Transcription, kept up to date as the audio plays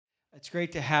It's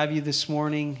great to have you this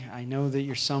morning. I know that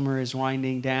your summer is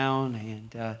winding down,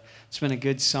 and it's been a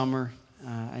good summer,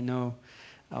 I know,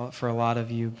 for a lot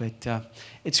of you. But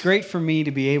it's great for me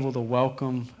to be able to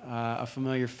welcome a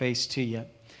familiar face to you,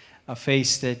 a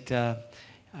face that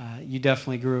you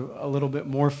definitely grew a little bit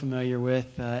more familiar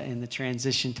with in the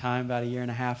transition time about a year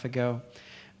and a half ago.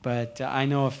 But I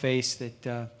know a face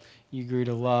that you grew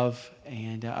to love,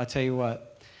 and I'll tell you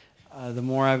what, the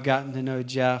more I've gotten to know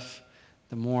Jeff,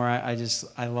 the more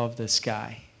I love this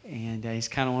guy. And he's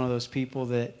kind of one of those people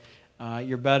that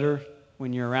you're better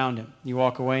when you're around him. You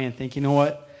walk away and think, you know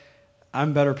what?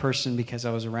 I'm a better person because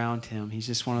I was around him. He's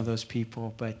just one of those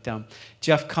people. But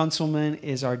Jeff Kunzelman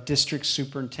is our district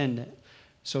superintendent.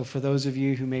 So for those of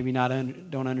you who maybe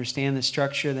don't understand the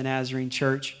structure of the Nazarene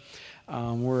Church,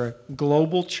 we're a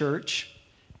global church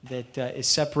that is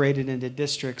separated into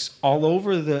districts all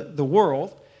over the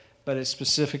world, but it's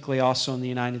specifically also in the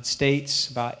United States,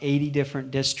 about 80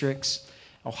 different districts.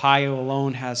 Ohio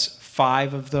alone has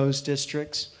 5 of those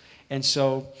districts. And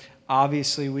so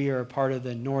obviously we are a part of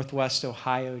the Northwest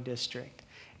Ohio district.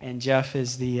 And Jeff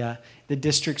is the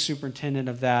district superintendent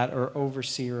of that, or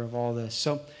overseer of all this.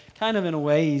 So kind of in a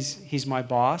way, he's my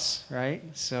boss, right?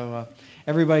 So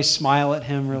everybody smile at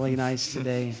him really nice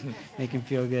today, make him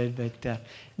feel good. But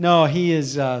no, he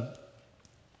is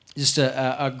just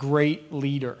a great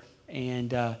leader.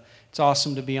 And it's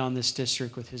awesome to be on this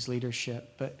district with his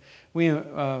leadership. But we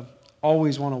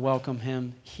always want to welcome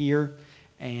him here.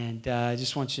 And I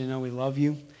just want you to know we love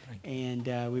you. And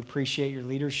we appreciate your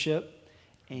leadership.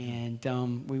 And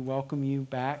we welcome you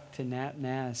back to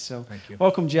Naz. So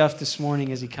welcome Jeff this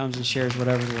morning as he comes and shares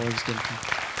whatever the Lord's given him.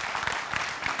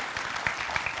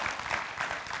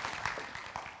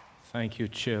 Thank you,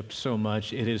 Chip, so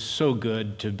much. It is so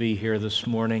good to be here this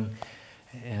morning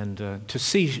and to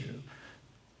see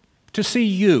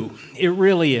you. It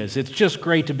really is. It's just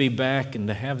great to be back and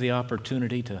to have the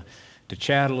opportunity to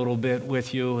chat a little bit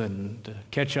with you and to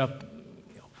catch up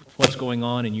with what's going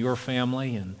on in your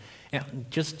family and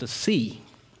just to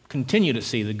continue to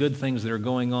see the good things that are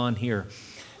going on here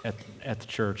at the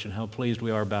church and how pleased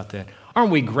we are about that.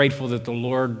 Aren't we grateful that the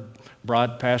Lord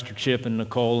brought Pastor Chip and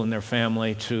Nicole and their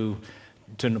family to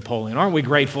Napoleon? Aren't we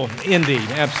grateful? Indeed,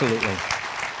 absolutely.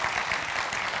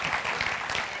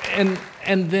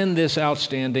 And then this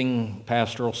outstanding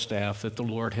pastoral staff that the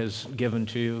Lord has given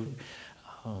to you,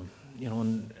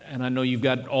 and I know you've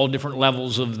got all different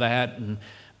levels of that,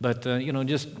 but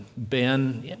just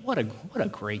Ben, what a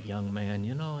great young man,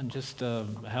 and just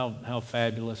how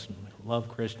fabulous. And I love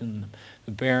Christian,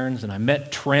 the Barons, and I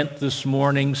met Trent this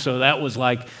morning, so that was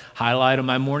like highlight of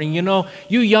my morning.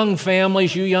 You young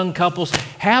families, you young couples,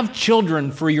 have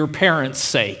children for your parents'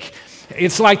 sake.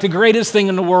 It's like the greatest thing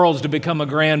in the world is to become a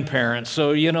grandparent.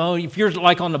 So, if you're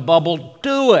like on the bubble,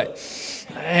 do it.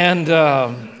 And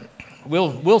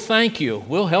we'll thank you.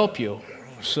 We'll help you.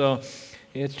 So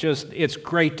it's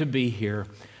great to be here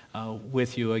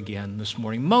with you again this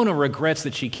morning. Mona regrets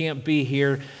that she can't be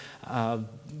here.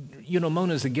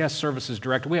 Mona is the guest services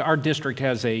director. Our district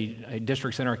has a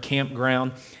district center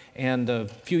campground. And a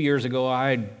few years ago,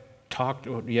 and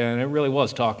it really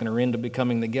was talking her into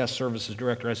becoming the guest services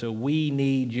director. I said, we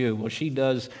need you. Well, she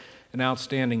does an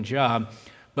outstanding job.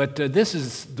 But this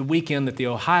is the weekend that the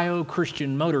Ohio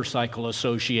Christian Motorcycle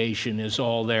Association is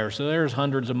all there. So there's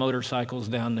hundreds of motorcycles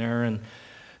down there.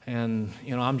 And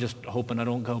I'm just hoping I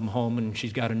don't come home and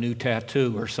she's got a new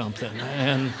tattoo or something.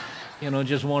 And,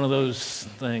 just one of those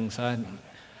things.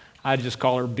 I just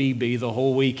call her BB the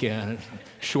whole weekend,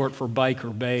 short for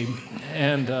Biker Babe.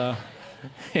 And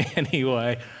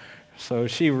anyway, so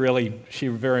she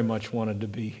very much wanted to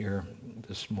be here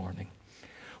this morning.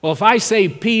 Well, if I say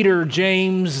Peter,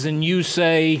 James, and you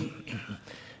say,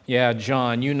 yeah,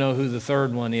 John, you know who the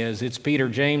third one is. It's Peter,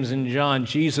 James, and John,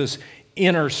 Jesus'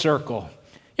 inner circle.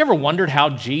 You ever wondered how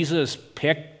Jesus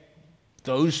picked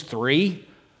those 3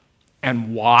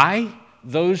 and why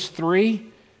those 3?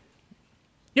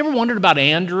 You ever wondered about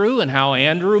Andrew and how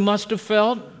Andrew must have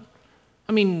felt?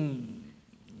 I mean,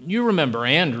 you remember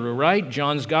Andrew, right?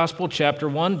 John's Gospel, chapter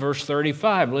 1, verse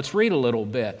 35. Let's read a little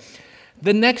bit.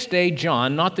 The next day,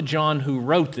 John, not the John who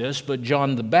wrote this, but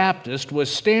John the Baptist, was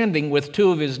standing with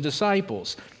 2 of his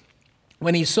disciples.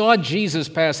 When he saw Jesus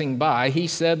passing by, he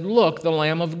said, "Look, the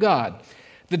Lamb of God."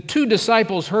 The 2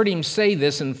 disciples heard him say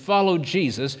this and followed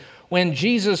Jesus. When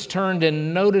Jesus turned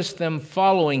and noticed them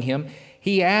following him,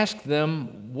 he asked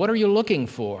them, "What are you looking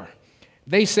for?"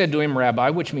 They said to him, "Rabbi,"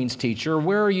 which means teacher,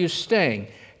 "where are you staying?"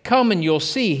 "Come and you'll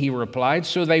see," he replied.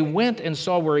 So they went and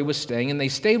saw where he was staying, and they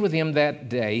stayed with him that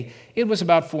day. It was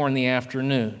about 4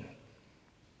 PM.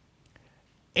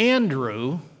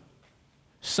 Andrew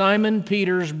Simon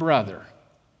Peter's brother.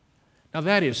 Now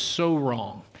that is so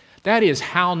wrong. That is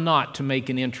how not to make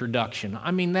an introduction. I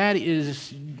mean, that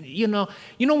is, you know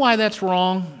why that's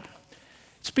wrong?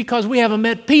 It's because we haven't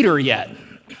met Peter yet.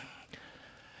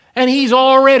 And he's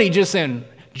already just saying,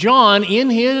 John in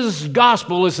his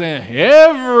gospel is saying,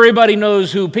 everybody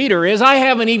knows who Peter is. I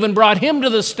haven't even brought him to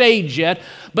the stage yet,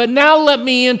 but now let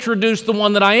me introduce the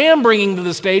one that I am bringing to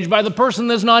the stage by the person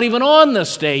that's not even on the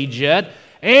stage yet,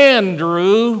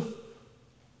 Andrew,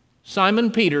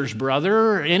 Simon Peter's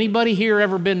brother. Anybody here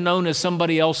ever been known as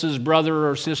somebody else's brother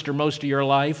or sister most of your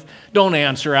life? Don't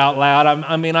answer out loud.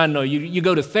 I mean, I know you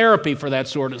go to therapy for that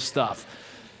sort of stuff.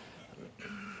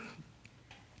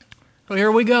 So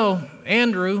here we go.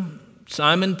 Andrew,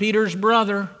 Simon Peter's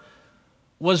brother,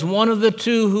 was one of the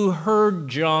two who heard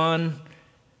John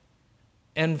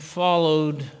and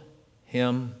followed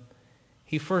him.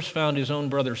 He first found his own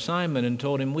brother Simon and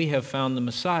told him, "We have found the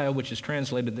Messiah," which is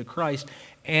translated the Christ.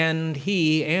 And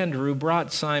he, Andrew,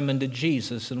 brought Simon to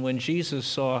Jesus. And when Jesus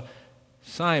saw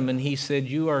Simon, he said,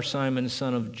 "You are Simon,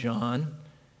 son of John.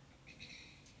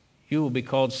 You will be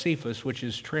called Cephas," which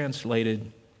is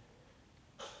translated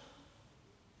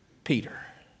Peter.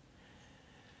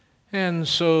 And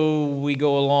so we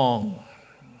go along.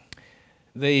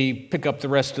 They pick up the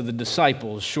rest of the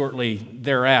disciples shortly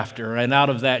thereafter, and out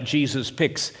of that Jesus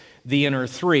picks the inner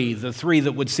three, the three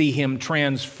that would see him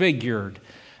transfigured,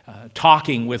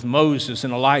 talking with Moses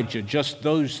and Elijah, just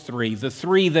those three. The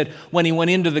three that when he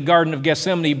went into the Garden of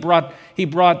Gethsemane, he brought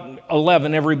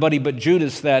 11, everybody but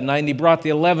Judas that night, and he brought the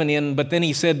 11 in, but then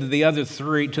he said to the other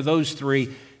three, to those three,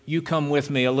 "You come with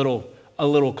me a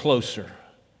little closer."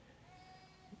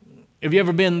 Have you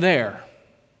ever been there?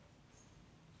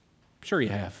 Sure you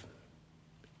have.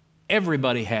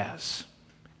 Everybody has.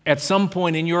 At some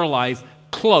point in your life,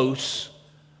 close,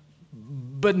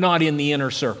 but not in the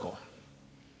inner circle.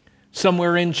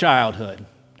 Somewhere in childhood,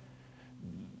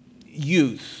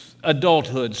 youth,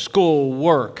 adulthood, school,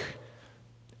 work,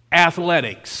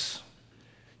 athletics.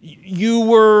 You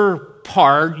were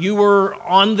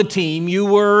on the team, you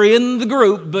were in the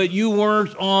group, but you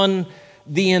weren't on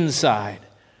the inside.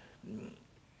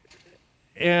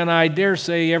 And I dare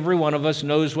say every one of us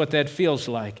knows what that feels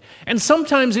like. And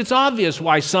sometimes it's obvious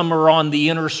why some are on the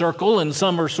inner circle and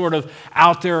some are sort of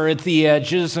out there at the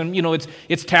edges. And,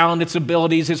 it's talent, it's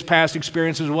abilities, it's past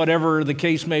experiences, whatever the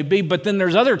case may be. But then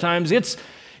there's other times it's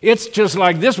just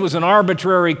like this was an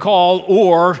arbitrary call,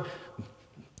 or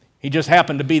he just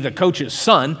happened to be the coach's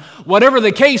son, whatever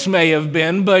the case may have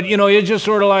been. But, it's just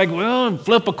sort of like, well,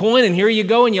 flip a coin and here you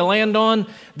go and you land on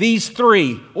these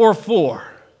 3 or 4.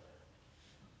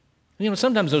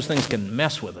 Sometimes those things can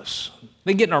mess with us.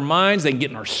 They can get in our minds, they can get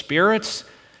in our spirits,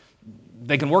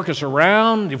 they can work us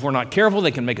around. If we're not careful, they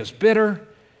can make us bitter.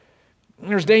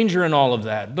 There's danger in all of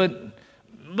that. But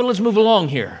let's move along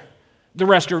here. The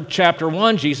rest of chapter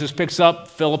 1, Jesus picks up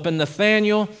Philip and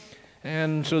Nathanael,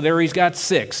 and so there he's got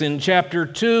 6. In chapter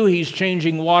 2, he's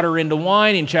changing water into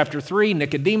wine. In chapter 3,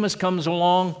 Nicodemus comes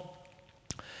along.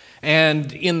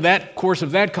 And in that course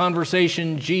of that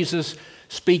conversation, Jesus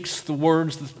speaks the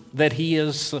words that he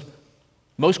is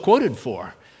most quoted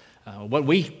for. What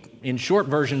we, in short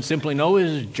version, simply know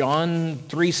is John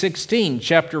 3:16.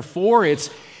 Chapter 4, it's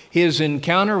his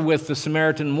encounter with the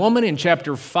Samaritan woman. In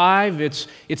chapter 5, it's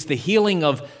the healing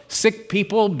of sick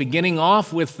people, beginning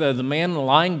off with the man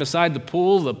lying beside the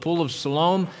pool of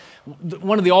Siloam.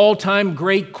 One of the all-time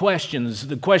great questions,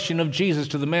 the question of Jesus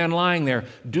to the man lying there,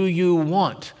 "Do you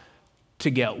want to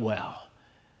get well?"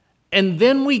 And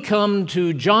then we come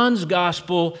to John's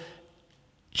Gospel,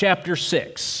 chapter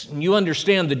 6. And you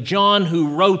understand that John who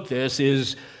wrote this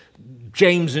is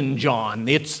James and John.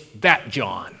 It's that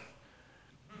John.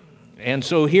 And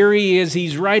so here he is,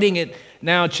 he's writing it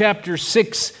now, chapter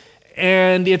 6,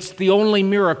 and it's the only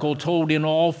miracle told in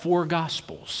all 4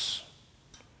 Gospels.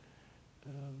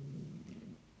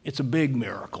 It's a big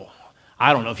miracle.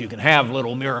 I don't know if you can have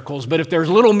little miracles, but if there's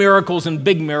little miracles and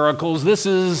big miracles, this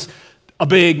is a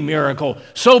big miracle.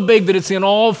 So big that it's in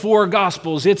all 4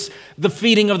 Gospels. It's the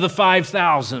feeding of the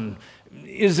 5,000.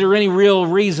 Is there any real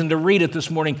reason to read it this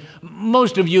morning?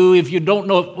 Most of you, if you don't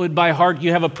know it by heart,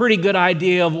 you have a pretty good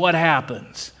idea of what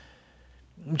happens.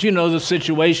 But you know the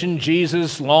situation.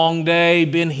 Jesus, long day,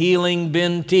 been healing,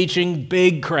 been teaching,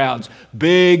 big crowds.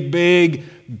 Big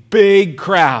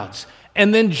crowds.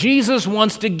 And then Jesus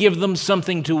wants to give them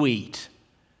something to eat.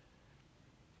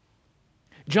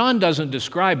 John doesn't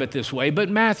describe it this way, but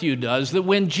Matthew does, that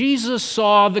when Jesus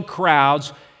saw the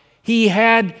crowds, he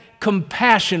had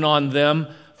compassion on them,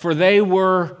 for they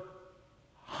were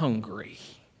hungry.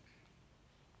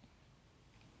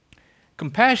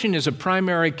 Compassion is a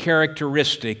primary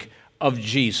characteristic of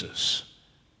Jesus.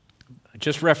 I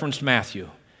just referenced Matthew.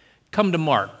 Come to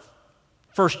Mark,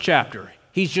 first chapter.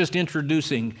 Mark is just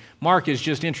introducing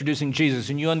Jesus,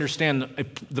 and you understand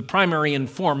the primary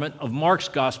informant of Mark's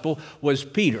gospel was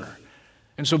Peter.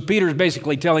 And so Peter's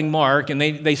basically telling Mark, and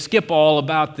they skip all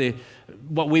about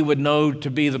what we would know to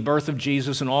be the birth of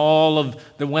Jesus and all of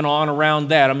that went on around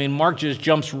that. I mean, Mark just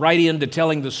jumps right into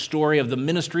telling the story of the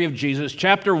ministry of Jesus.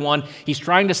 Chapter 1, he's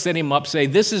trying to set him up, say,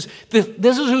 this is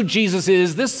who Jesus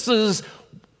is. This is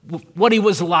what he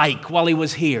was like while he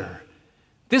was here.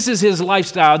 This is his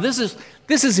lifestyle. This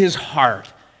is his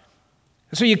heart.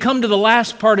 And so you come to the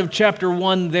last part of chapter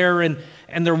 1 there, and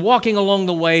they're walking along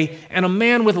the way, and a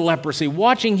man with leprosy,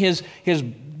 watching his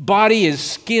body, his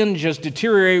skin just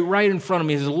deteriorate right in front of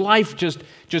him, his life just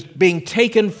being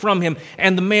taken from him.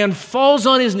 And the man falls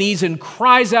on his knees and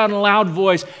cries out in a loud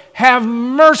voice, "Have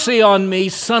mercy on me,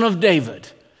 Son of David.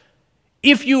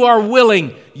 If you are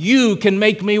willing, you can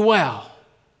make me well."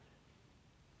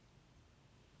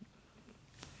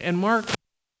 And Mark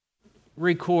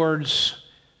records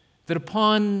that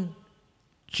upon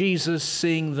Jesus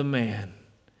seeing the man,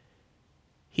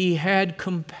 he had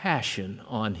compassion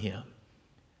on him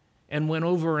and went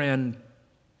over and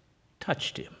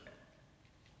touched him.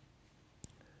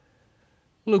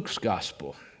 Luke's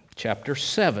Gospel, chapter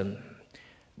 7.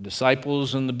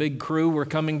 Disciples and the big crew were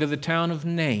coming to the town of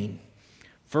Nain.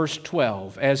 Verse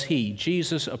 12, as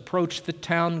Jesus, approached the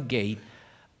town gate,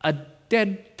 a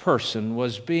dead person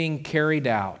was being carried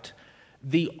out,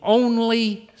 the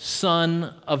only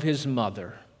son of his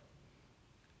mother,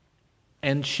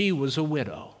 and she was a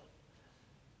widow.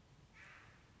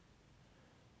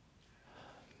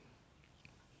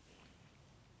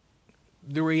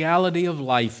 The reality of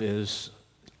life is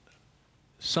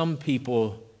some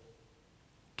people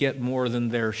get more than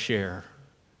their share.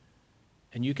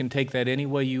 And you can take that any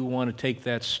way you want to take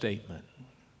that statement.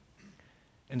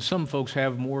 And some folks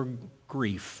have more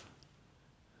grief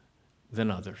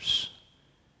than others.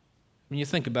 When you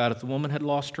think about it, the woman had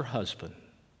lost her husband.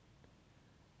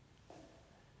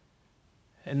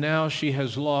 And now she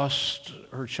has lost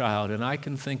her child. And I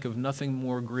can think of nothing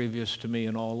more grievous to me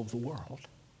in all of the world,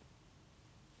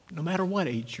 no matter what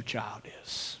age your child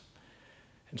is.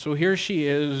 And so here she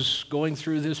is going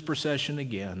through this procession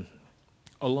again,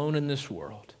 alone in this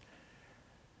world.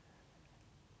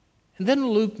 And then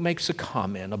Luke makes a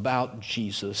comment about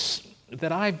Jesus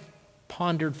that I've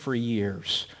pondered for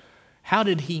years. How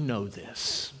did he know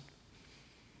this?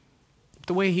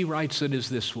 The way he writes it is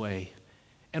this way.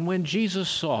 And when Jesus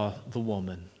saw the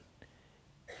woman,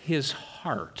 his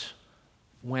heart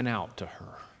went out to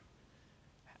her.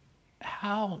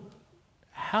 How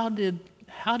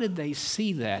did they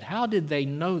see that? How did they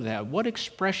know that? What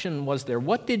expression was there?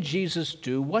 What did Jesus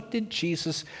do? What did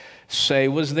Jesus say?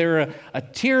 Was there a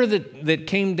tear that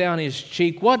came down his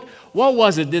cheek? What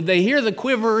was it? Did they hear the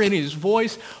quiver in his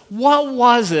voice? What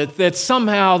was it that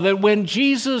somehow, that when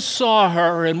Jesus saw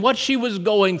her and what she was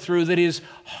going through, that his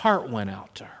heart went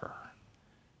out to her?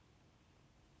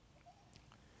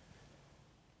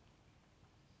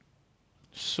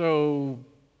 So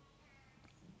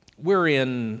we're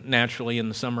naturally in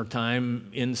the summertime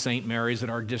in St. Mary's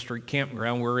at our district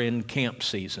campground. We're in camp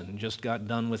season. Just got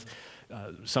done with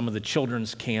some of the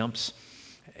children's camps.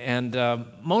 And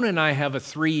Mona and I have a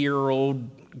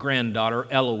 3-year-old granddaughter,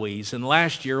 Eloise. And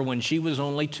last year, when she was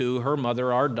only 2, her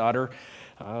mother, our daughter,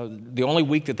 the only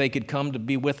week that they could come to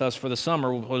be with us for the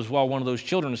summer was while one of those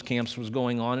children's camps was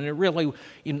going on. And it really,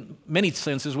 in many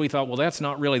senses, we thought, well, that's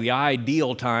not really the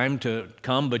ideal time to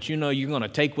come, but you're going to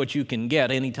take what you can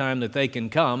get any time that they can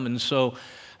come. And so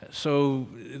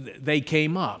they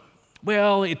came up.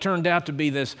 Well, it turned out to be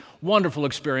this wonderful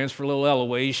experience for little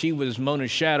Eloise. She was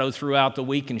Mona's shadow throughout the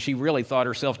week, and she really thought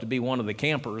herself to be one of the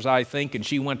campers, I think, and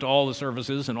she went to all the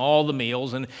services and all the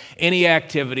meals and any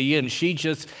activity, and she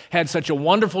just had such a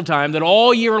wonderful time that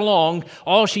all year long,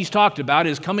 all she's talked about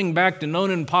is coming back to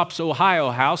Nona and Pop's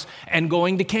Ohio house and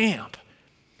going to camp.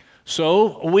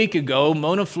 So a week ago,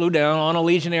 Mona flew down on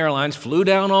Allegiant Airlines, flew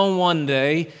down on one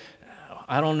day.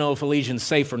 I don't know if Allegiant's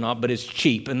safe or not, but it's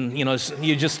cheap, and you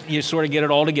sort of get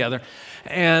it all together.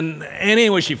 And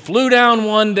anyway, she flew down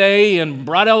one day and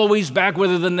brought Eloise back with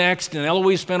her the next, and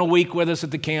Eloise spent a week with us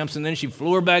at the camps, and then she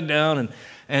flew her back down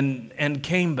and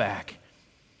came back.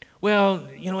 Well,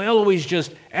 Eloise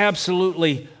just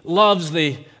absolutely loves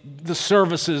the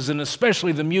services, and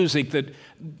especially the music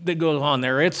that goes on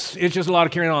there. It's just a lot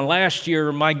of carrying on. Last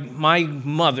year, my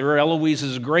mother,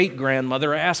 Eloise's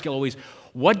great-grandmother, asked Eloise,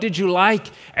 "What did you like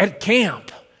at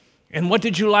camp? And what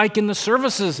did you like in the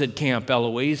services at camp,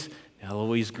 Eloise?"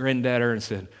 Eloise grinned at her and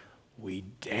said, we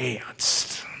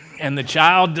danced. And the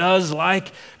child does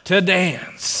like to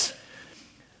dance.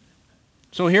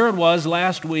 So here it was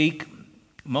last week.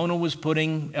 Mona was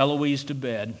putting Eloise to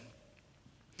bed.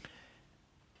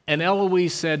 And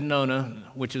Eloise said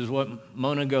Nona, which is what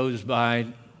Mona goes by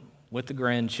with the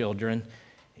grandchildren.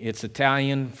 It's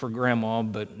Italian for grandma,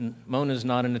 but Mona's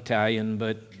not an Italian,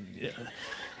 but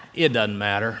it doesn't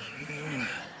matter.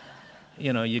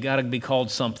 You know, you got to be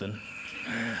called something.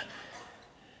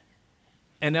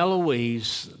 And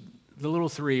Eloise, the little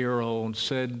 3-year-old,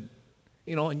 said,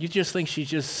 you know, and you just think she's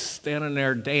just standing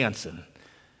there dancing.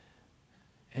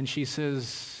 And she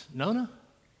says, Nona,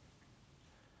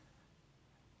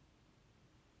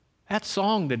 that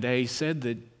song today said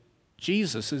that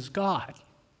Jesus is God.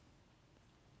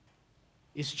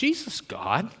 Is Jesus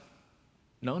God,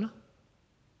 Nona?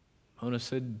 Nona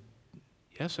said,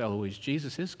 yes, Eloise,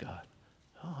 Jesus is God.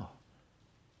 Oh,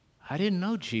 I didn't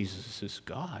know Jesus is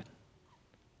God.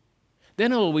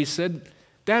 Then Eloise said,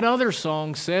 that other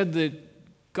song said that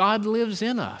God lives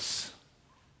in us.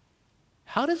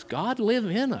 How does God live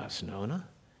in us, Nona?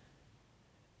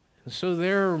 And so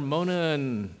there, Mona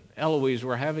and Eloise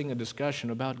were having a discussion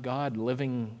about God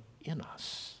living in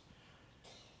us.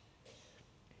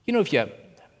 You know, if you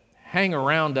hang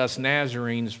around us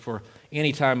Nazarenes for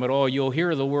any time at all, you'll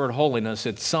hear the word holiness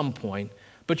at some point.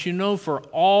 But you know, for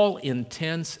all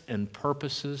intents and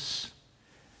purposes,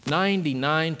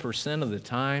 99% of the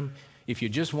time, if you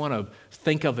just want to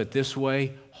think of it this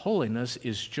way, holiness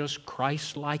is just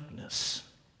Christ-likeness.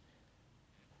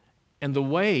 And the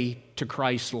way to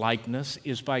Christ-likeness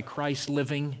is by Christ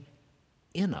living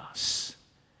in us.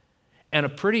 And a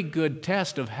pretty good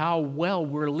test of how well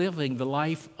we're living the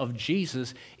life of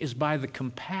Jesus is by the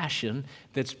compassion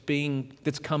that's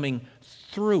coming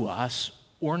through us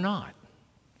or not.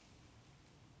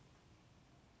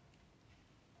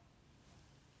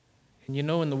 And you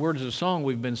know, in the words of the song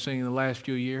we've been singing the last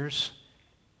few years,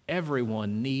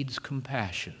 everyone needs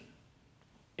compassion.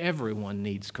 Everyone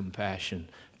needs compassion,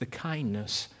 the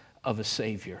kindness of a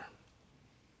Savior.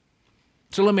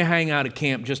 So let me hang out at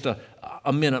camp just a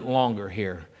minute longer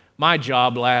here. My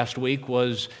job last week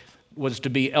was to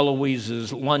be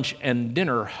Eloise's lunch and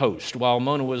dinner host while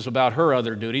Mona was about her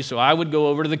other duties. So I would go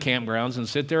over to the campgrounds and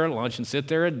sit there at lunch and sit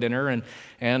there at dinner,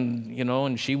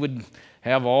 and she would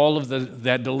have all of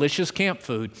that delicious camp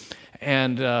food.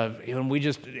 And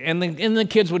the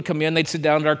kids would come in, they'd sit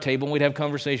down at our table, and we'd have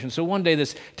conversations. So one day,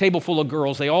 this table full of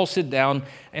girls, they all sit down,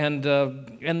 and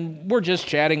we're just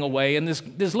chatting away. And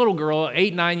this little girl,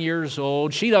 8, 9 years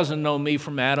old, she doesn't know me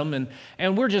from Adam,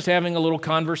 and we're just having a little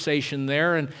conversation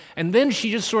there. And then she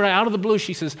just sort of out of the blue,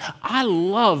 she says, I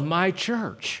love my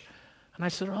church. And I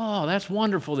said, oh, that's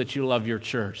wonderful that you love your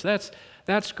church.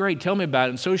 That's great. Tell me about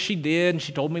it. And so she did, and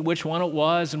she told me which one it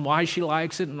was and why she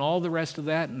likes it and all the rest of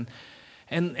that.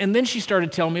 And then she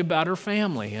started telling me about her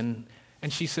family. And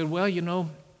she said, well, you know,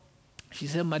 she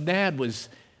said, my dad was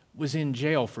in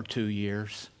jail for 2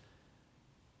 years.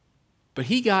 But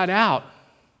he got out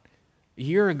a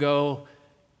year ago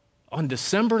on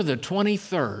December the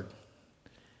 23rd.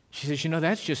 She says, you know,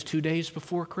 that's just 2 days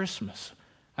before Christmas.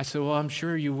 I said, well, I'm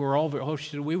sure you were all very...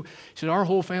 She said, our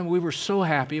whole family, we were so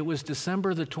happy. It was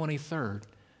December the 23rd.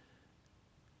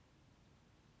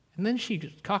 And then she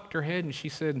just cocked her head and she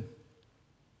said,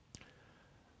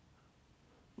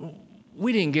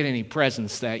 we didn't get any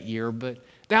presents that year, but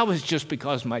that was just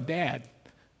because my dad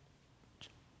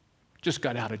just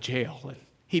got out of jail and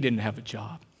he didn't have a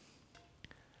job.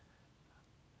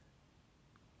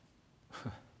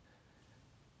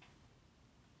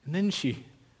 And then she,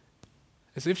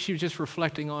 as if she was just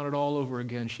reflecting on it all over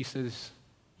again, she says,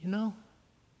 you know,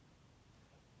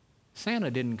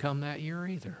 Santa didn't come that year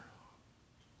either.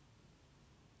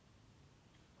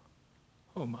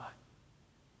 Oh my.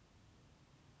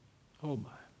 Oh my.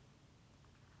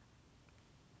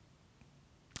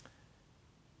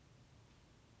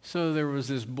 So there was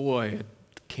this boy at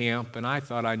camp, and I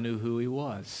thought I knew who he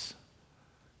was.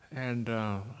 And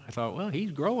I thought, well,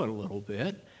 he's growing a little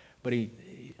bit, but I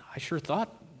sure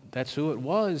thought that's who it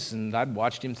was, and I'd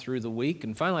watched him through the week,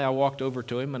 and finally I walked over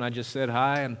to him, and I just said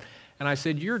hi, and I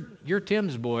said, you're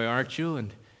Tim's boy, aren't you?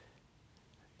 And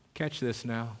catch this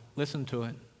now. Listen to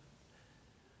it.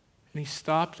 And he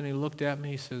stopped, and he looked at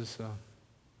me, he says,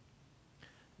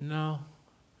 no,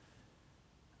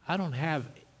 I don't have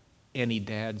any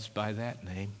dads by that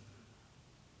name.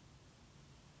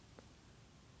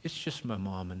 It's just my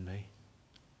mom and me.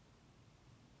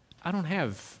 I don't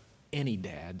have any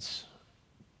dads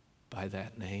by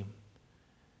that name.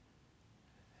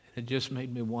 It just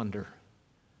made me wonder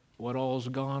what all's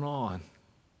gone on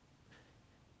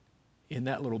in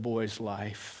that little boy's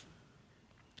life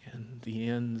and the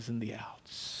ins and the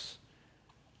outs.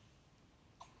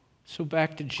 So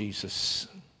back to Jesus,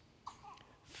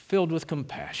 filled with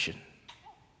compassion.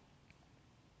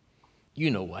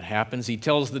 You know what happens. He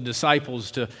tells the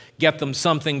disciples to get them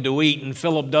something to eat, and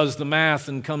Philip does the math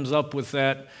and comes up with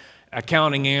that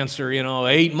accounting answer,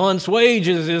 8 months'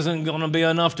 wages isn't going to be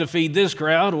enough to feed this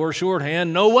crowd, or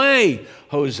shorthand, no way,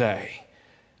 Jose.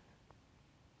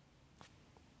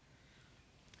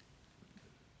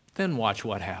 Then watch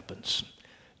what happens.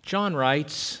 John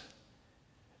writes,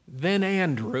 then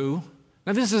Andrew.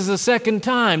 Now this is the second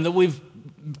time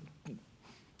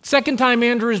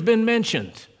Andrew has been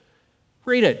mentioned.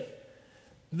 Read it.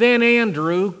 Then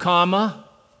Andrew,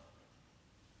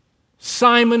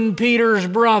 Simon Peter's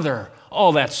brother.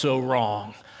 Oh, that's so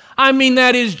wrong.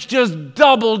 That is just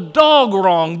double dog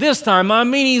wrong this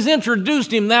time. He's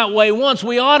introduced him that way once.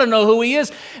 We ought to know who he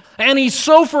is. And he's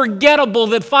so forgettable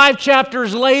that 5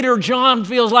 chapters later, John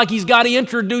feels like he's got to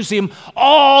introduce him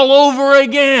all over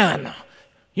again.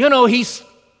 You know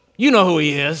who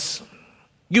he is.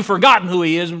 You've forgotten who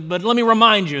he is, but let me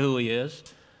remind you who he is.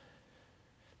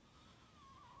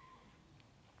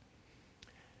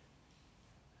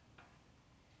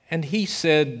 And he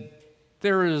said,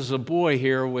 there is a boy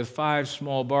here with 5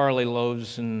 small barley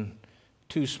loaves and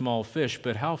 2 small fish,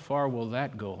 but how far will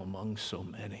that go among so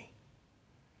many?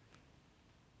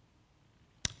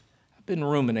 I've been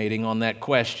ruminating on that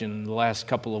question the last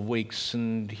couple of weeks,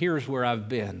 and here's where I've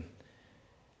been.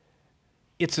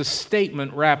 It's a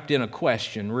statement wrapped in a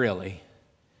question, really.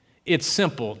 It's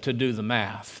simple to do the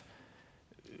math.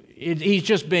 He's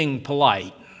just being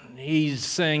polite. He's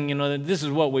saying, this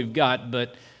is what we've got,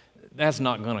 but that's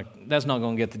not going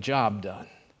to get the job done.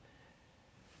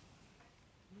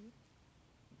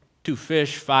 2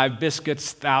 fish, 5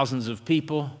 biscuits, thousands of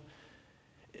people.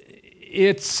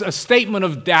 It's a statement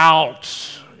of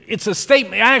doubt.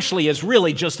 It's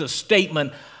really just a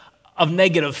statement of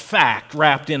negative fact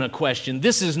wrapped in a question.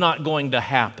 This is not going to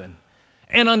happen,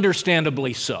 and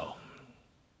understandably so.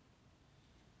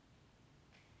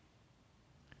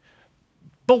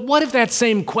 But what if that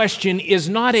same question is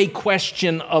not a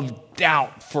question of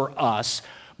doubt for us,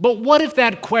 but what if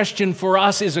that question for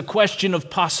us is a question of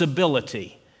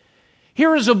possibility?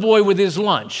 Here is a boy with his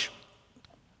lunch.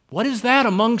 What is that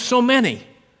among so many?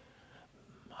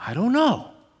 I don't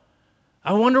know.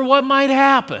 I wonder what might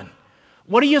happen.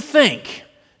 What do you think?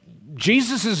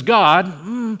 Jesus is God.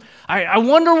 I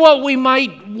wonder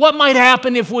what might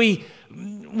happen if we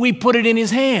put it in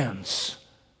his hands.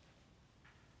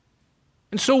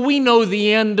 And so we know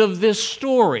the end of this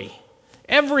story.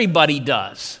 Everybody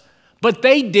does. But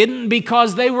they didn't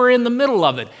because they were in the middle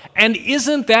of it. And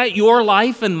isn't that your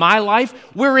life and my life?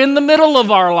 We're in the middle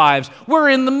of our lives. We're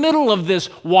in the middle of this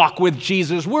walk with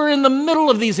Jesus. We're in the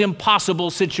middle of these impossible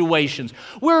situations.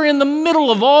 We're in the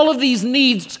middle of all of these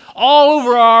needs all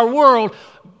over our world.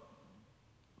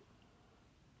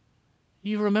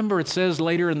 You remember it says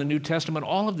later in the New Testament,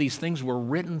 all of these things were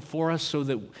written for us so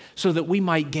that we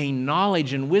might gain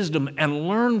knowledge and wisdom and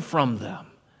learn from them.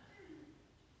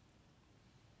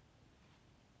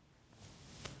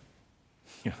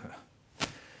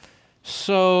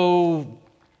 So,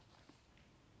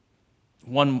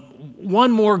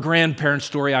 one more grandparent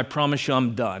story, I promise you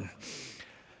I'm done.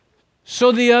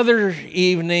 So the other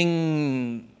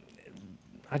evening,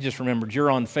 I just remembered, you're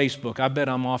on Facebook. I bet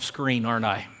I'm off screen, aren't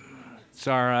I? It's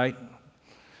all right.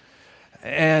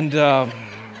 And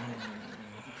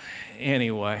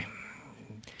anyway,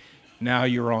 now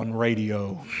you're on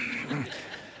radio.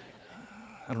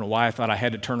 I don't know why I thought I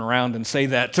had to turn around and say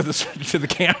that to the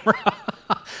camera.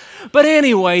 But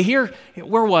anyway,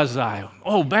 where was I?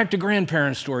 Oh, back to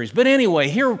grandparent stories. But anyway,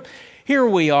 here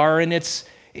we are, and it's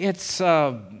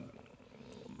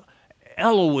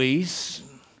Eloise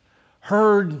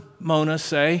heard Mona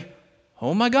say,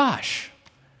 "Oh my gosh."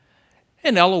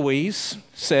 And Eloise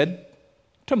said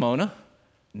to Mona,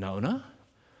 "Nona,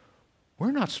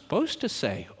 we're not supposed to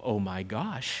say, 'Oh my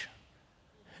gosh.'"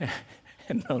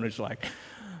 And Mona's like,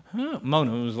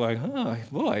 Mona was like, "Oh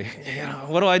boy,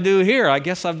 what do I do here? I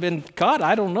guess I've been caught.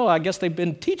 I don't know. I guess they've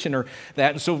been teaching her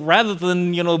that." And so rather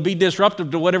than be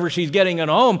disruptive to whatever she's getting at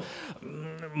home,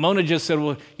 Mona just said,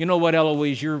 "Well, you know what,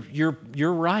 Eloise,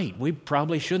 you're right. We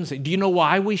probably shouldn't say." Do you know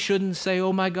why we shouldn't say,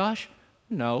 "Oh my gosh"?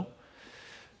 No.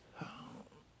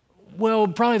 Well,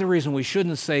 probably the reason we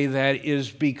shouldn't say that is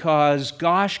because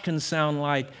gosh can sound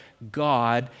like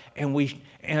God,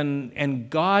 and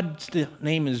God's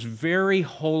name is very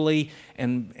holy,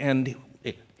 and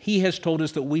He has told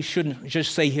us that we shouldn't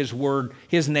just say His word,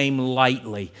 His name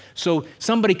lightly. So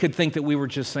somebody could think that we were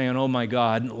just saying, "Oh my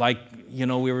God," like we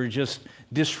were just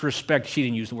disrespect. She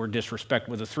didn't use the word disrespect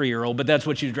with a 3-year-old, but that's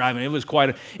what she was driving. It was quite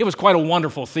a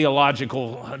wonderful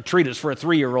theological treatise for a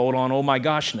 3-year-old on oh my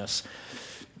goshness.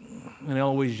 And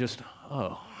always just,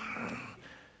 oh.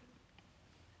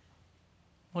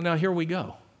 Well, now here we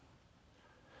go.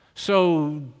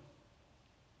 So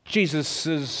Jesus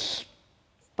says,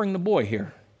 bring the boy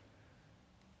here.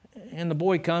 And the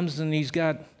boy comes and he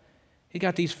got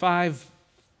these 5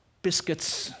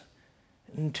 biscuits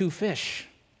and 2 fish.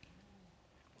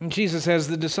 And Jesus has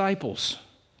the disciples.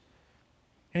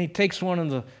 And he takes one of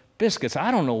the biscuits.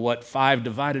 I don't know what 5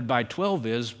 divided by 12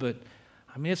 is, but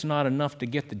I mean, it's not enough to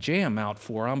get the jam out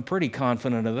for. I'm pretty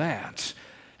confident of that.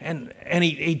 And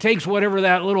he takes whatever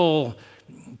that little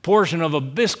portion of a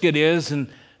biscuit is, and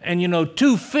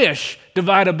 2 fish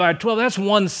divided by 12, that's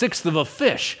 1/6 of a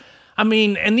fish. I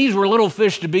mean, and these were little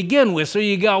fish to begin with, so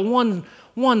you got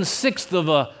 1/6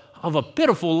 of a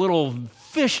pitiful little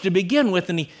fish to begin with,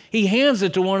 and he hands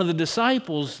it to one of the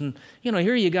disciples, and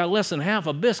here you got less than half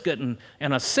a biscuit and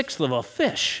 1/6 of a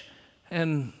fish.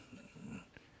 And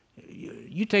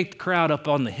you take the crowd up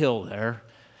on the hill there.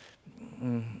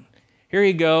 Here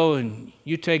you go, and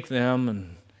you take them,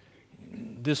 and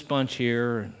this bunch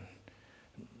here,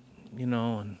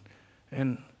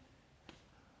 and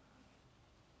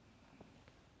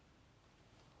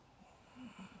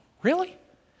really?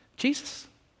 Jesus?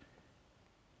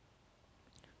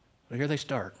 Well, here they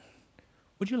start.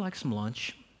 Would you like some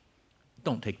lunch?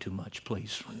 Don't take too much,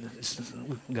 please.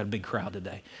 We've got a big crowd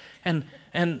today. And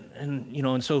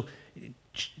so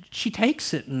she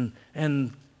takes it,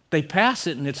 and they pass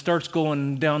it, and it starts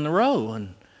going down the row,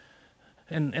 and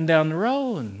down the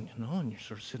row, and you're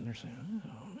sort of sitting there saying,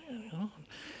 oh man,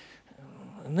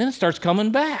 and then it starts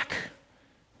coming back.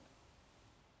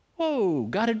 Whoa,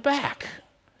 got it back.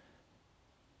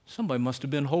 Somebody must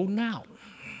have been holding out.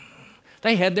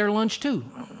 They had their lunch too.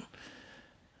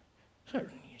 So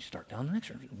you start down the next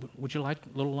one. Would you like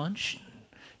a little lunch?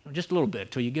 Just a little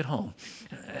bit till you get home.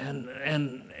 And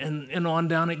on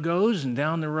down it goes, and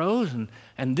down the rows,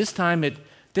 and this time it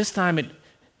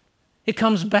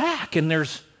comes back, and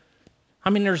there's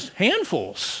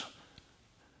handfuls.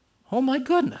 Oh my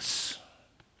goodness.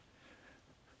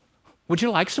 Would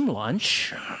you like some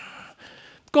lunch?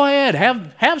 Go ahead,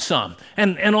 have some.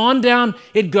 And on down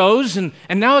it goes, and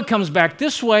now it comes back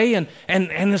this way, and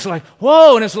it's like,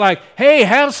 whoa, and it's like, hey,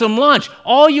 have some lunch.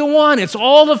 All you want, it's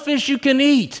all the fish you can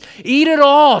eat. Eat it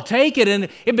all, take it, and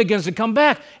it begins to come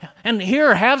back. And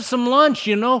here, have some lunch,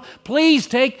 Please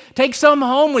take some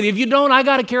home with you. If you don't, I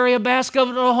got to carry a basket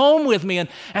home with me,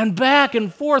 and back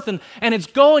and forth, and it's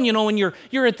going, when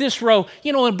you're at this row,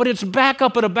 but it's back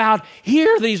up at about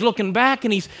here that he's looking back,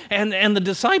 and the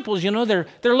disciples,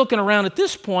 they're looking around at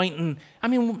this point, and I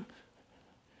mean,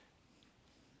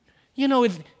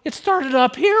 it started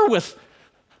up here with,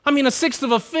 1/6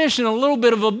 of a fish and a little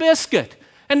bit of a biscuit.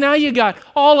 And now you got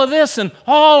all of this, and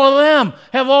all of them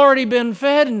have already been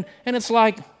fed, and it's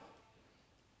like,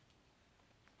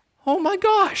 oh my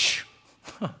gosh,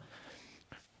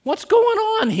 what's going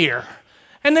on here?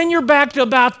 And then you're back to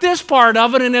about this part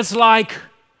of it, and it's like,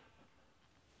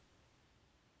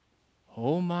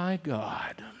 oh my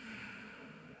God.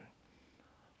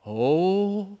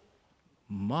 Oh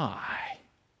my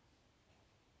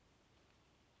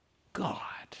God.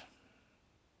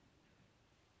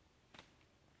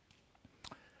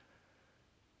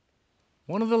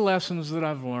 One of the lessons that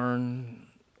I've learned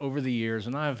over the years,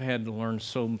 and I've had to learn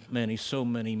so many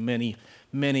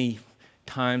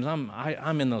times.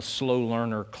 I'm in the slow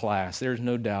learner class. There's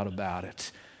no doubt about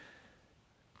it.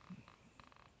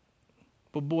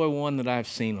 But boy, one that I've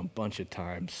seen a bunch of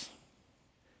times.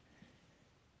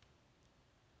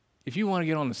 If you want to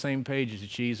get on the same page as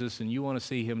Jesus and you want to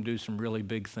see him do some really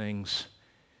big things,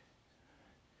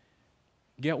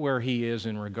 get where he is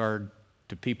in regard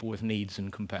to people with needs and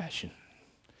compassion.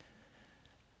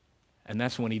 And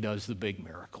that's when he does the big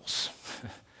miracles.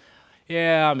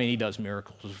 Yeah, he does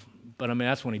miracles, but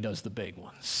that's when he does the big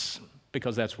ones,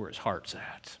 because that's where his heart's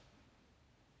at.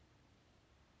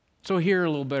 So here, a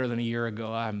little better than a year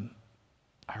ago, I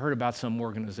heard about some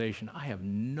organization. I have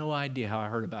no idea how I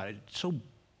heard about it. It so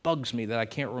bugs me that I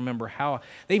can't remember how.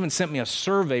 They even sent me a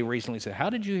survey recently, said, how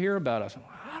did you hear about us?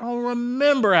 I don't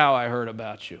remember how I heard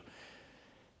about you.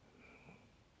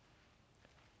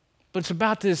 But it's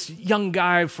about this young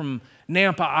guy from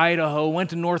Nampa, Idaho,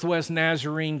 went to Northwest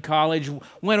Nazarene College,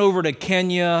 went over to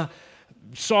Kenya,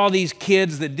 saw these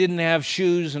kids that didn't have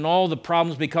shoes and all the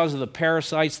problems because of the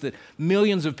parasites that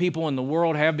millions of people in the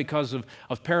world have because of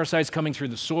parasites coming through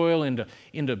the soil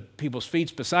into people's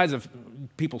feet, besides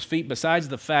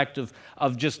the fact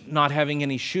of just not having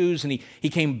any shoes. And he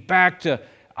came back to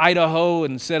Idaho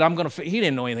and said, he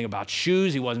didn't know anything about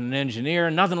shoes. He wasn't an engineer,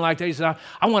 nothing like that. He said,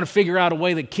 I want to figure out a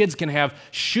way that kids can have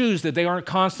shoes, that they aren't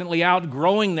constantly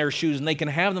outgrowing their shoes and they can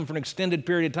have them for an extended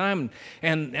period of time.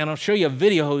 And I'll show you a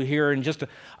video here in just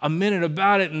a minute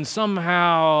about it. And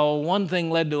somehow one thing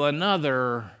led to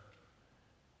another.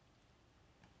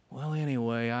 Well,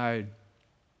 anyway, I've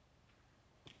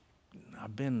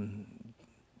been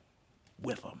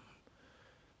with them.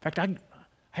 In fact, I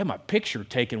had my picture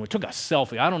taken. We took a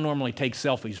selfie. I don't normally take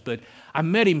selfies, but I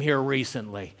met him here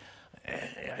recently.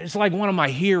 It's like one of my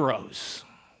heroes.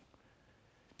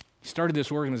 He started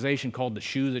this organization called The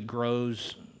Shoe That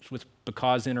Grows. It's with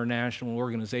Because International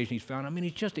organization he's found. I mean,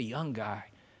 he's just a young guy.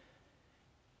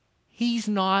 He's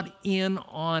not in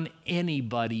on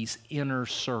anybody's inner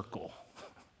circle.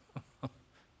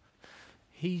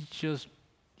 He's just,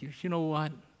 you know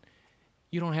what?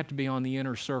 You don't have to be on the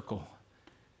inner circle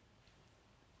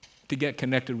to get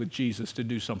connected with Jesus to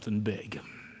do something big.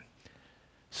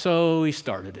 So he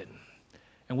started it.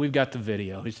 And we've got the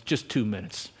video. It's just 2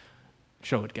 minutes.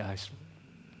 Show it, guys.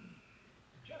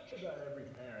 Just about every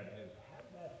parent has had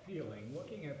that feeling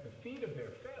looking at the feet of their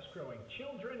fast-growing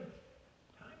children.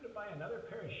 Time to buy another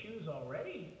pair of shoes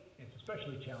already? It's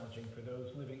especially challenging for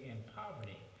those living in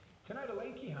poverty. Tonight,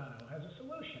 Elaine Quijano has a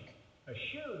solution. A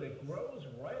shoe that grows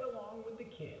right along with the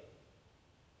kid.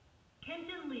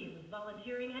 Kenton Lee was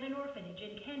volunteering at an orphanage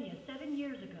in Kenya 7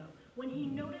 years ago when he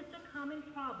noticed a common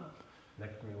problem.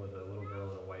 Next to me was a little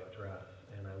girl in a white dress,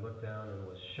 and I looked down and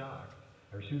was shocked.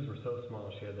 Her shoes were so small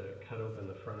she had to cut open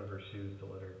the front of her shoes to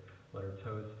let her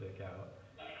toes stick out.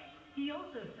 He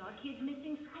also saw kids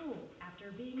missing school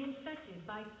after being infected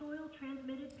by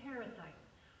soil-transmitted parasites,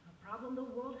 a problem the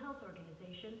World Health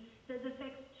Organization says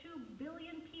affects 2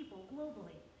 billion people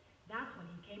globally. That's when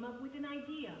he came up with an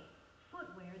idea.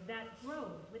 Footwear that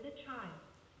grows with a child.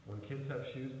 When kids have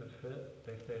shoes that fit,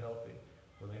 they stay healthy.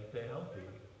 When they stay healthy,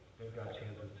 they've got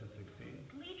chances to succeed.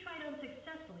 Lee tried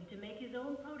unsuccessfully to make his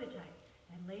own prototype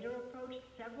and later approached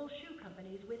several shoe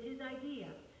companies with his idea.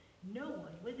 No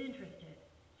one was interested.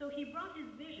 So he brought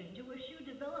his vision to a shoe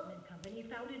development company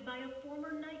founded by a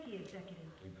former Nike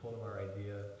executive. We told them our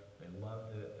idea. They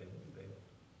loved it. They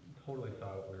totally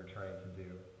saw what we were trying to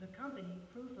do. The company,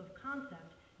 Proof of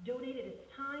Concept, donated its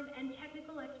time and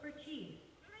technical expertise.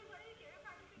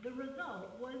 The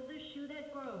result was the Shoe That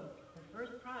Grows, the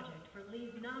first project for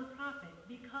Lee's nonprofit,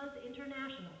 Because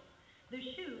International. The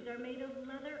shoes are made of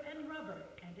leather and rubber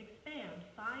and expand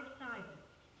 5 sizes.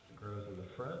 It grows in the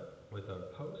front with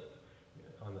a post,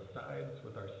 on the sides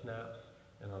with our snaps,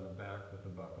 and on the back with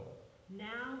a buckle.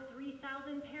 Now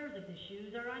 3,000 pairs of the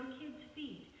shoes are on kids'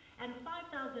 feet, and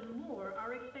 5,000 more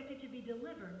are expected to be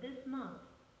delivered this month.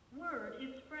 Word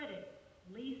is spreading.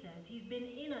 Lee says he's been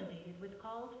inundated with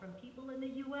calls from people in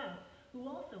the U.S. who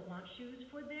also want shoes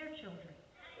for their children.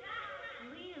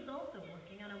 Lee is also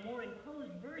working on a more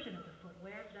enclosed version of the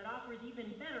footwear that offers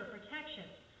even better protection.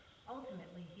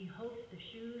 Ultimately, he hopes the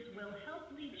shoes will help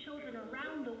lead children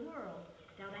around the world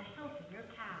down a healthier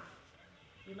path.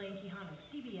 Elaine Quijano,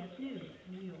 CBS News,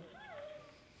 New York.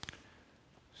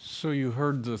 So you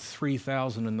heard the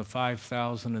 3,000 and the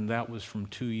 5,000, and that was from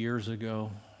 2 years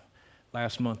ago.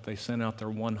 Last month, they sent out their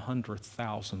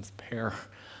 100,000th pair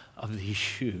of these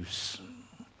shoes.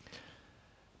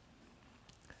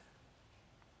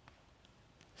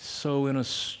 So in a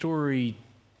story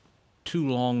too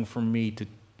long for me to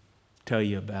tell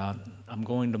you about, I'm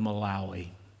going to Malawi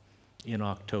in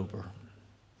October.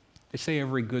 They say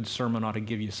every good sermon ought to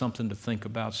give you something to think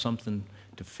about, something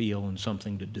to feel, and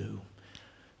something to do.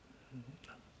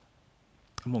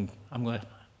 I'm going to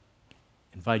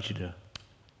invite you to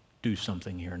do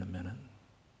something here in a minute.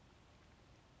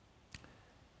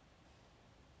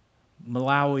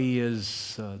 Malawi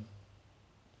is,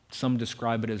 some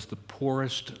describe it as the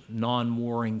poorest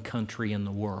non-warring country in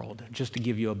the world. Just to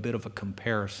give you a bit of a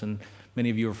comparison, many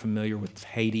of you are familiar with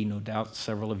Haiti, no doubt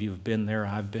several of you have been there,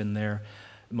 I've been there.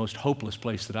 The most hopeless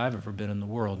place that I've ever been in the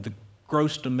world. The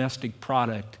gross domestic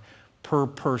product per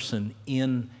person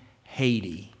in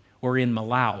Haiti, or in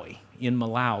Malawi,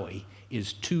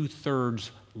 is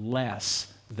 2/3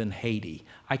 less than Haiti.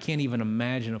 I can't even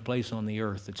imagine a place on the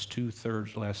earth that's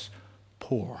 2/3 less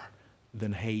poor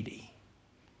than Haiti.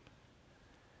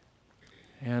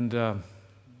 And I'm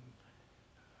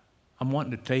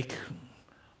wanting to take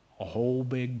a whole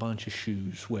big bunch of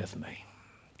shoes with me.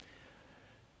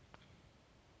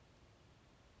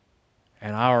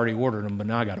 And I already ordered them, but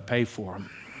now I got to pay for them.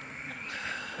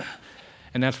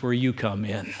 And that's where you come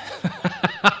in.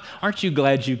 Aren't you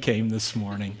glad you came this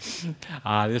morning?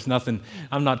 There's nothing,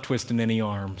 I'm not twisting any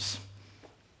arms.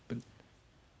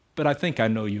 But I think I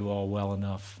know you all well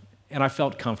enough. And I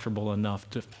felt comfortable enough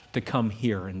to come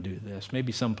here and do this.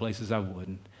 Maybe some places I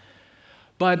wouldn't.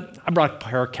 But I brought a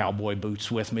pair of cowboy boots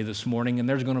with me this morning, and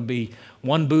there's going to be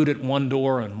one boot at one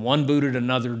door and one boot at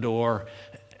another door.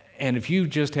 And if you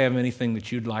just have anything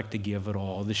that you'd like to give at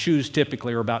all, the shoes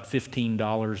typically are about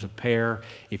 $15 a pair.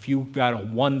 If you've got a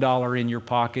 $1 in your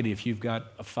pocket, if you've got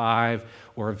a $5,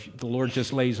 or if the Lord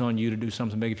just lays on you to do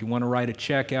something big, if you want to write a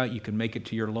check out, you can make it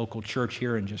to your local church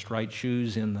here and just write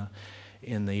shoes in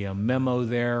the memo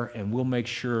there, and we'll make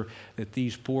sure that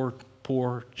these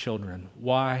poor children.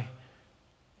 Why?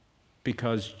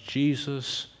 Because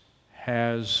Jesus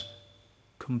has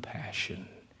compassion.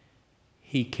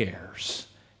 He cares,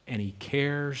 and He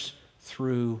cares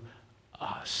through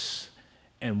us.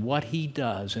 And what He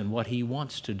does and what He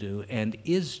wants to do and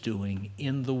is doing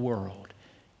in the world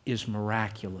is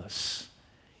miraculous.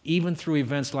 Even through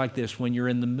events like this, when you're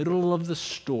in the middle of the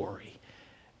story.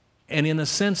 And in a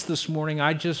sense this morning,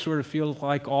 I just sort of feel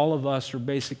like all of us are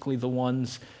basically the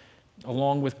ones,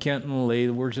 along with Kent and Lee,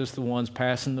 we're just the ones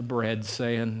passing the bread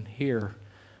saying, here,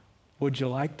 would you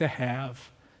like to have?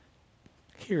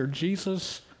 Here,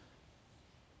 Jesus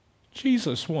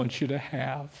wants you to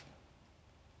have.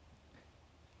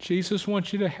 Jesus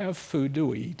wants you to have food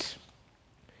to eat.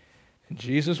 And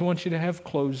Jesus wants you to have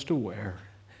clothes to wear.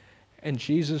 And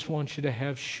Jesus wants you to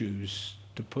have shoes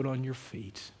to put on your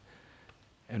feet.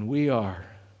 And we are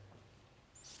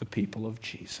the people of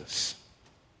Jesus.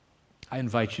 I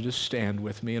invite you to stand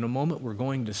with me. In a moment, we're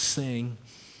going to sing.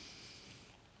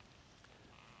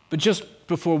 But just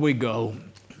before we go,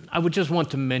 I would just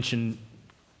want to mention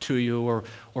to you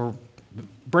or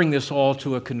bring this all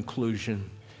to a conclusion.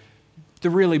 The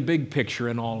really big picture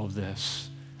in all of this.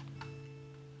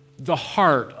 The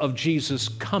heart of Jesus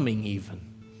coming even.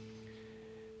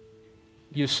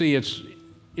 You see,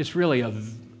 it's really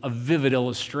a vivid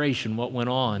illustration what went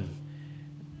on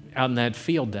out in that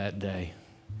field that day.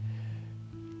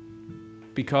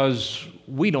 Because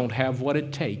we don't have what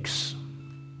it takes.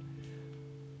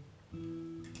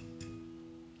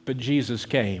 But Jesus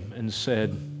came and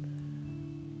said,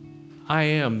 I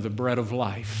am the bread of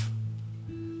life.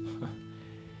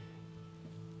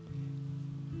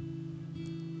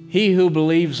 He who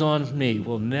believes on me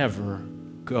will never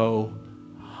go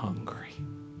hungry.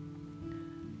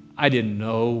 I didn't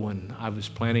know when I was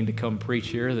planning to come preach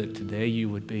here that today you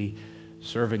would be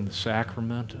serving the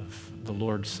sacrament of the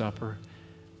Lord's Supper.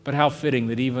 But how fitting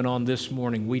that even on this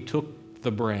morning we took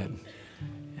the bread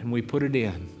and we put it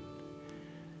in.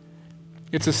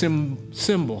 It's a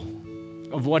symbol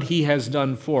of what He has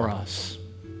done for us,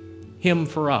 Him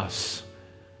for us.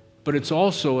 But it's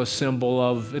also a symbol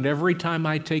of, and every time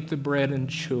I take the bread and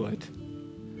chew it,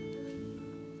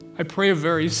 I pray a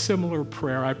very similar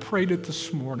prayer. I prayed it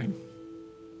this morning.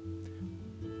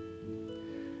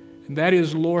 And that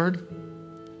is, Lord,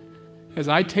 as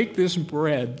I take this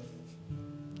bread,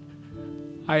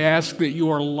 I ask that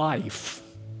your life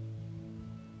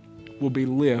will be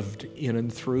lived in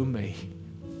and through me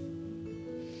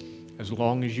as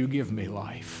long as you give me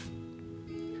life.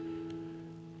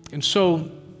 And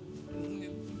so,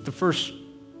 the first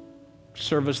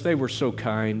service, they were so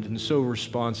kind and so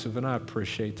responsive, and I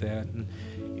appreciate that. And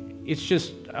it's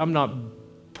just, I'm not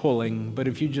pulling, but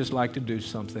if you'd just like to do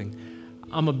something,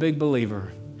 I'm a big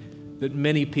believer that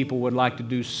many people would like to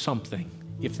do something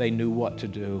if they knew what to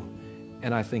do,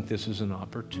 and I think this is an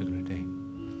opportunity.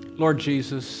 Lord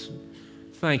Jesus,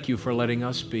 thank you for letting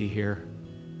us be here.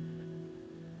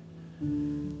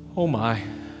 Oh my,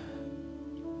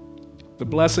 the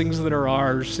blessings that are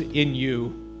ours in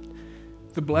you,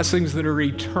 the blessings that are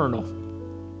eternal,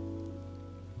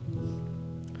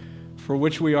 for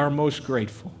which we are most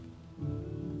grateful.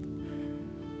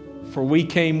 For we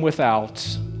came without,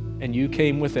 and you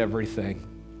came with everything,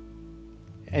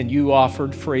 and you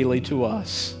offered freely to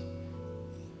us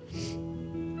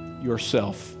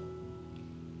yourself.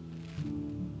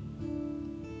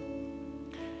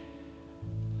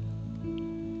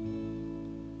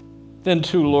 Then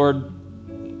too, Lord,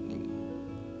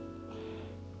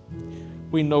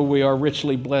 we know we are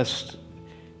richly blessed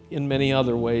in many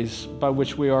other ways by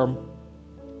which we are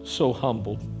so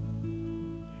humbled,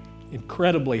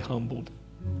 incredibly humbled.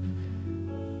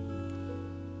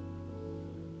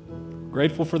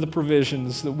 Grateful for the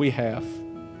provisions that we have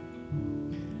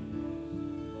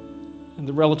and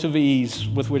the relative ease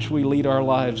with which we lead our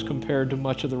lives compared to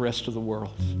much of the rest of the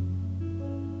world.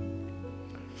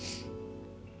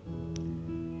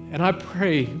 And I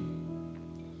pray,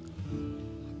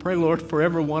 Lord, for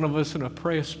every one of us, and I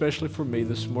pray especially for me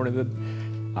this morning,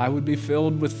 that I would be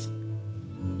filled with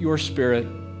your Spirit.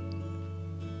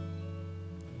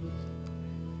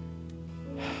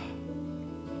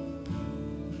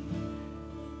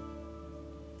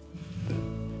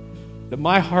 that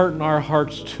my heart and our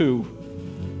hearts too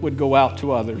would go out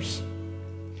to others,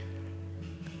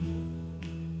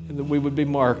 and that we would be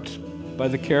marked by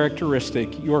the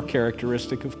characteristic, your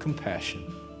characteristic of compassion.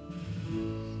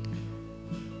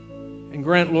 And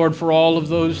grant, Lord, for all of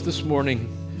those this morning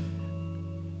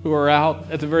who are out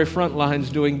at the very front lines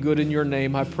doing good in your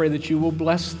name, I pray that you will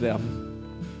bless them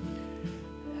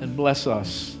and bless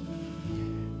us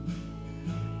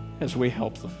as we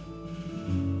help them.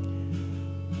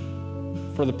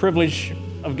 For the privilege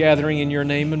of gathering in your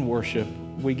name and worship,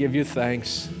 we give you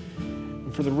thanks.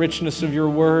 And for the richness of your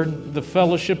word, the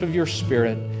fellowship of your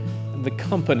Spirit, and the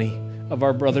company of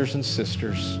our brothers and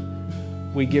sisters,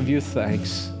 we give you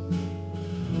thanks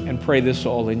and pray this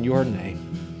all in your name.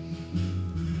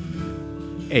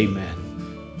 Amen.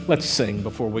 Let's sing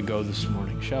before we go this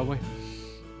morning, shall we?